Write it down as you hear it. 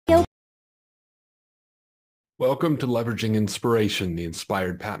Welcome to Leveraging Inspiration, the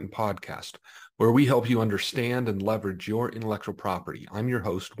Inspired Patent Podcast, where we help you understand and leverage your intellectual property. I'm your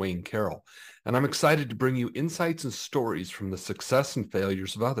host, Wayne Carroll, and I'm excited to bring you insights and stories from the success and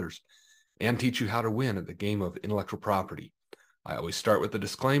failures of others and teach you how to win at the game of intellectual property. I always start with a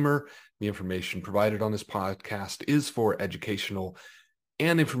disclaimer. The information provided on this podcast is for educational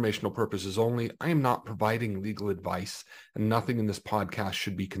and informational purposes only. I am not providing legal advice, and nothing in this podcast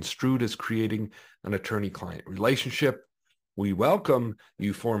should be construed as creating an attorney-client relationship. We welcome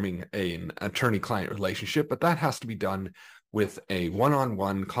you forming an attorney-client relationship, but that has to be done with a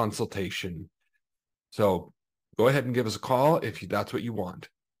one-on-one consultation. So go ahead and give us a call if that's what you want.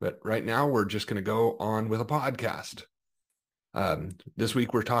 But right now, we're just going to go on with a podcast. This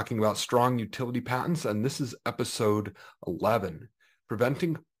week, we're talking about strong utility patents, and this is episode 11.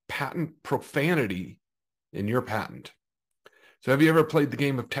 Preventing patent profanity in your patent. So have you ever played the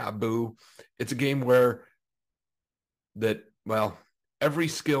game of Taboo? It's a game where every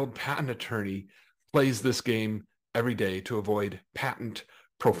skilled patent attorney plays this game every day to avoid patent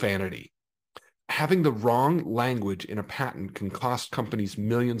profanity. Having the wrong language in a patent can cost companies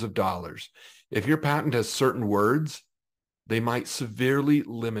millions of dollars. If your patent has certain words, they might severely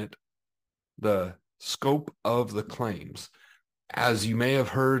limit the scope of the claims. As you may have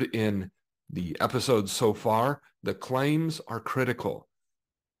heard in the episodes so far, the claims are critical.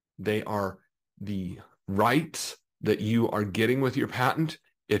 They are the rights that you are getting with your patent.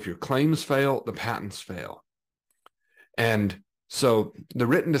 If your claims fail, the patents fail. And so the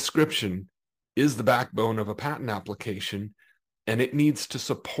written description is the backbone of a patent application, and it needs to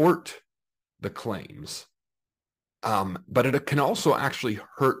support the claims. But it can also actually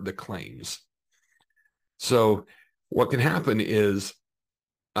hurt the claims. So what can happen is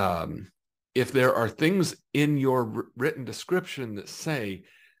if there are things in your written description that say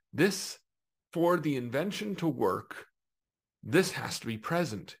this, for the invention to work, this has to be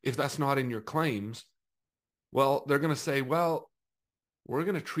present. If that's not in your claims, well, they're going to say, well, we're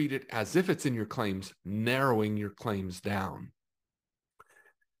going to treat it as if it's in your claims, narrowing your claims down.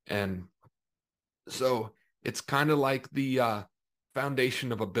 And so it's kind of like the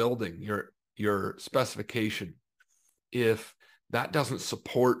foundation of a building, your specification. If that doesn't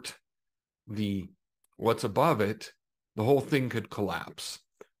support what's above it, the whole thing could collapse.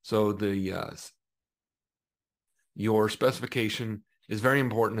 So your specification is very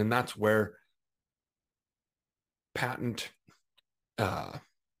important, and that's where patent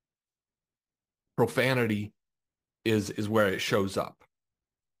profanity is where it shows up.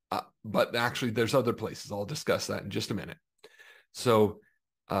 But actually, there's other places. I'll discuss that in just a minute. So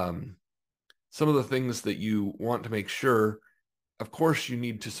some of the things that you want to make sure, of course, you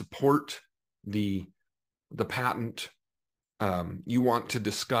need to support the patent. You want to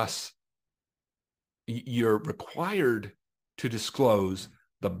discuss, you're required to disclose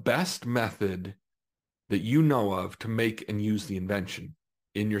the best method that you know of to make and use the invention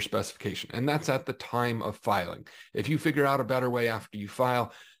in your specification. And that's at the time of filing. If you figure out a better way after you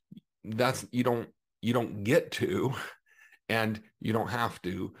file, you don't get to, and you don't have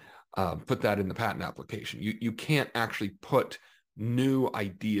to put that in the patent application. You can't actually put new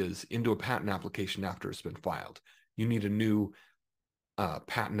ideas into a patent application after it's been filed. You need a new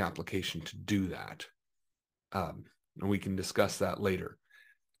patent application to do that. And we can discuss that later.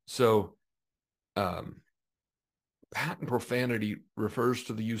 So patent profanity refers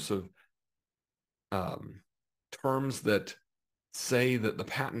to the use of terms that say that the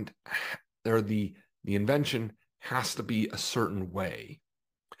patent or the invention has to be a certain way.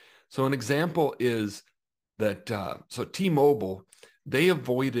 So an example is that, so T-Mobile, they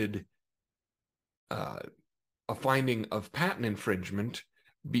avoided a finding of patent infringement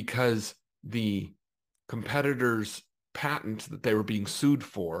because the competitor's patent that they were being sued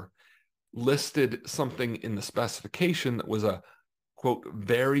for listed something in the specification that was a, quote,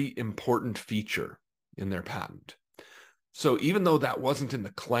 very important feature in their patent. So even though that wasn't in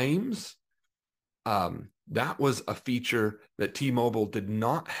the claims, that was a feature that T-Mobile did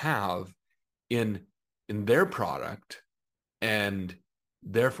not have in their product, and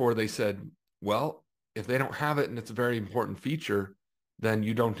therefore they said, well, if they don't have it and it's a very important feature, then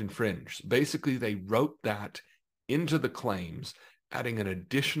you don't infringe. Basically, they wrote that into the claims, adding an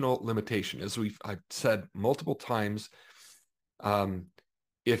additional limitation. As I've said multiple times,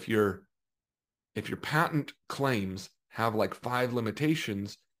 if your patent claims have like 5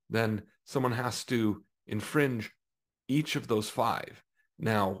 limitations, then someone has to infringe each of those 5.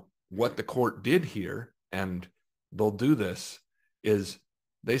 Now, what the court did here, and they'll do this, is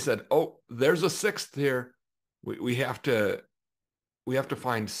they said, oh, there's a 6th here. We have to we have to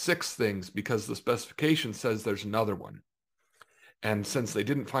find 6 things because the specification says there's another one. And since they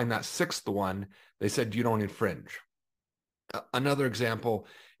didn't find that 6th one, they said you don't infringe. Another example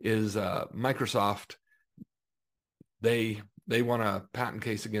is Microsoft. They won a patent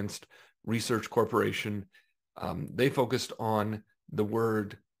case against Research Corporation. They focused on the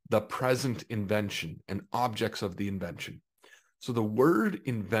word, the present invention, and objects of the invention. So the word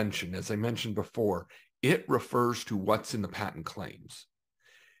invention, as I mentioned before, it refers to what's in the patent claims.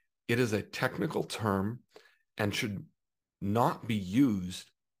 It is a technical term and should not be used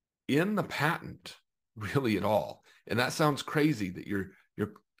in the patent really at all. And that sounds crazy that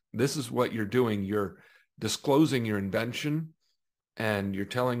this is what you're doing. You're disclosing your invention and you're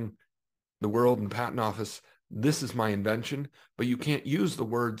telling the world in the patent office, this is my invention, but you can't use the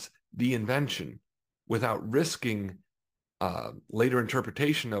words the invention without risking later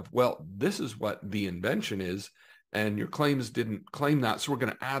interpretation of, well, this is what the invention is, and your claims didn't claim that, so we're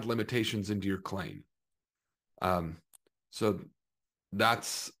going to add limitations into your claim. So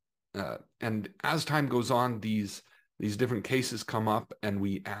that's, and as time goes on, these different cases come up, and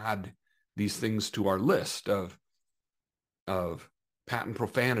we add these things to our list of patent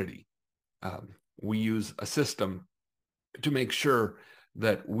profanity. We use a system to make sure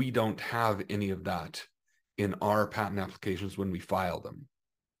that we don't have any of that in our patent applications when we file them.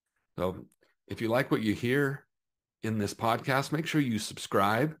 So if you like what you hear in this podcast, make sure you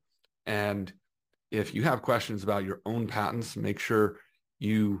subscribe. And if you have questions about your own patents, make sure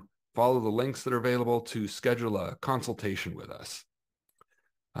you follow the links that are available to schedule a consultation with us.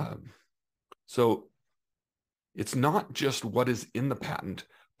 So it's not just what is in the patent,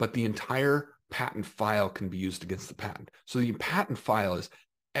 but the entire patent file can be used against the patent. So the patent file is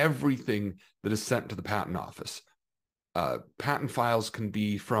everything that is sent to the patent office. Patent files can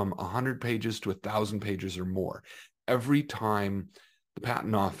be from 100 pages to 1,000 pages or more. Every time the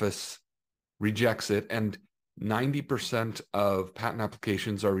patent office rejects it, and 90% of patent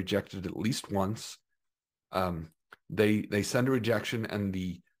applications are rejected at least once, they send a rejection, and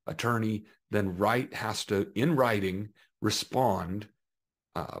the attorney then has to, in writing, respond,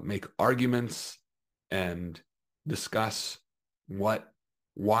 make arguments, and discuss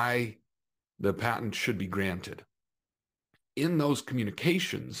why the patent should be granted. In those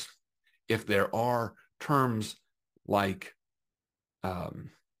communications, if there are terms like,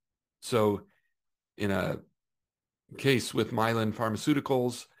 so in a case with Mylan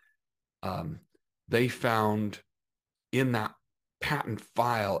Pharmaceuticals, they found in that patent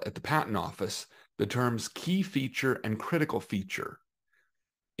file at the patent office the terms key feature and critical feature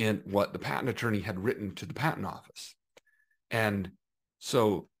in what the patent attorney had written to the patent office. And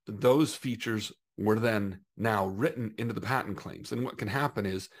so those features were then now written into the patent claims. And what can happen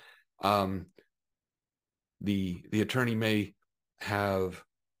is the attorney may have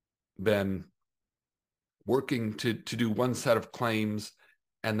been working to do one set of claims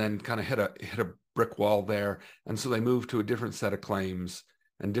and then kind of hit a brick wall there. And so they moved to a different set of claims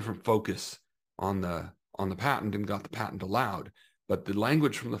and different focus on the patent and got the patent allowed. But the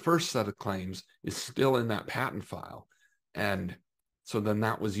language from the first set of claims is still in that patent file. And so then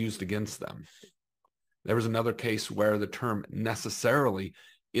that was used against them. There was another case where the term necessarily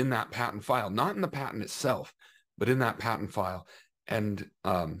in that patent file, not in the patent itself, but in that patent file. And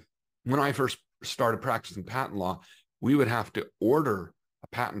when I first started practicing patent law, we would have to order a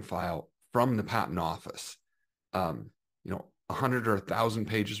patent file from the patent office. 100 or 1,000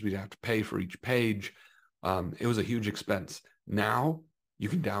 pages we'd have to pay for each page. It was a huge expense. Now you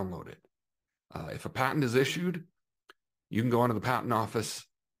can download it. If a patent is issued, you can go onto the patent office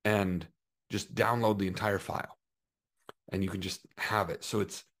and just download the entire file, and you can just have it. So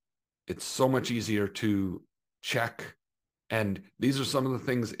it's so much easier to check. And these are some of the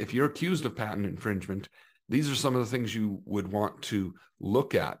things, if you're accused of patent infringement, these are some of the things you would want to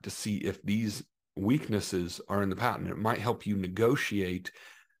look at to see if these weaknesses are in the patent. It might help you negotiate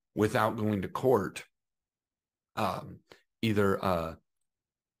without going to court, either a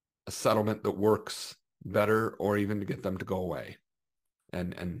settlement that works better, or even to get them to go away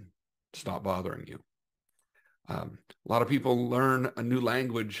and stop bothering you. A lot of people learn a new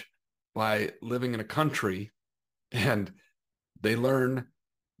language by living in a country, and they learn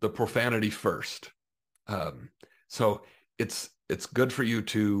the profanity first. So it's good for you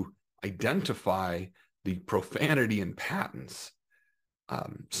to identify the profanity in patents,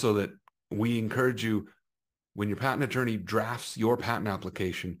 so that we encourage you, when your patent attorney drafts your patent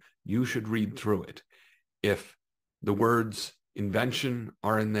application, you should read through it. If the words invention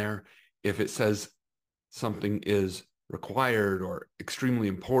are in there, if it says something is required or extremely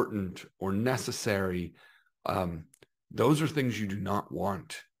important or necessary, Those are things you do not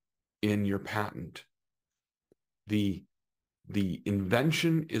want in your patent. The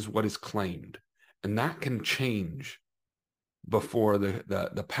invention is what is claimed, and that can change before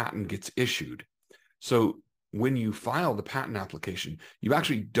the patent gets issued. So when you file the patent application, you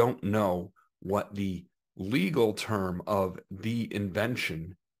actually don't know what the legal term of the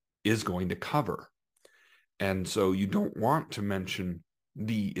invention is going to cover. And so you don't want to mention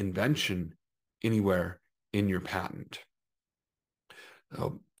the invention anywhere in your patent.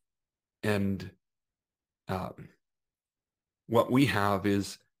 What we have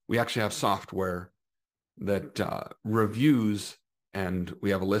is we actually have software that reviews, and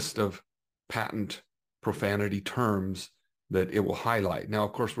we have a list of patent profanity terms that it will highlight. Now,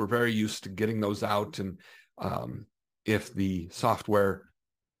 of course, we're very used to getting those out, and if the software,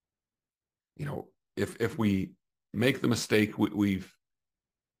 if we make the mistake,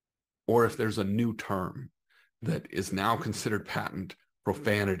 or if there's a new term that is now considered patent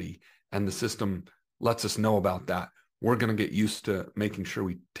profanity, and the system lets us know about that, we're going to get used to making sure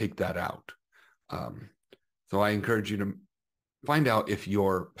we take that out. So I encourage you to find out if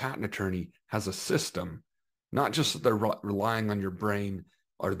your patent attorney has a system, not just that they're relying on your brain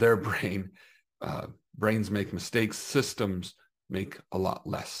or their brain. Brains make mistakes. Systems make a lot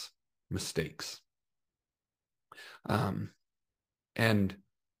less mistakes. And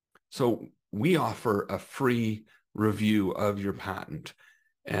so we offer a free review of your patent.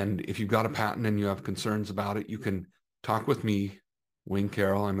 And if you've got a patent and you have concerns about it, you can talk with me, Wayne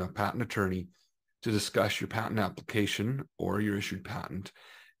Carroll. I'm a patent attorney, to discuss your patent application or your issued patent.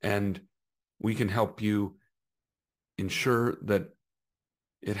 And we can help you ensure that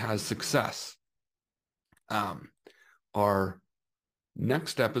it has success. Our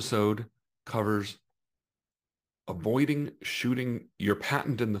next episode covers avoiding shooting your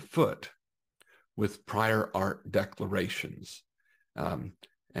patent in the foot with prior art declarations. And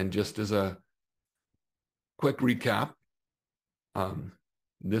just as a quick recap,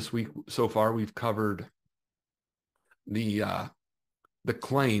 this week so far we've covered the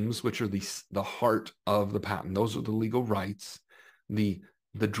claims, which are the heart of the patent. Those are the legal rights, the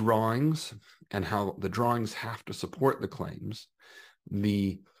drawings and how the drawings have to support the claims,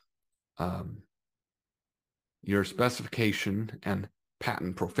 your specification and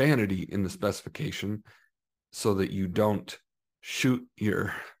patent profanity in the specification, so that you don't shoot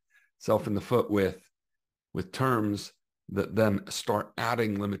yourself in the foot with terms that then start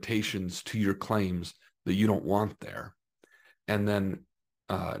adding limitations to your claims that you don't want there. And then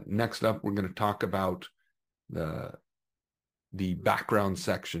next up, we're going to talk about the background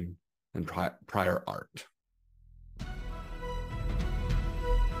section and prior art.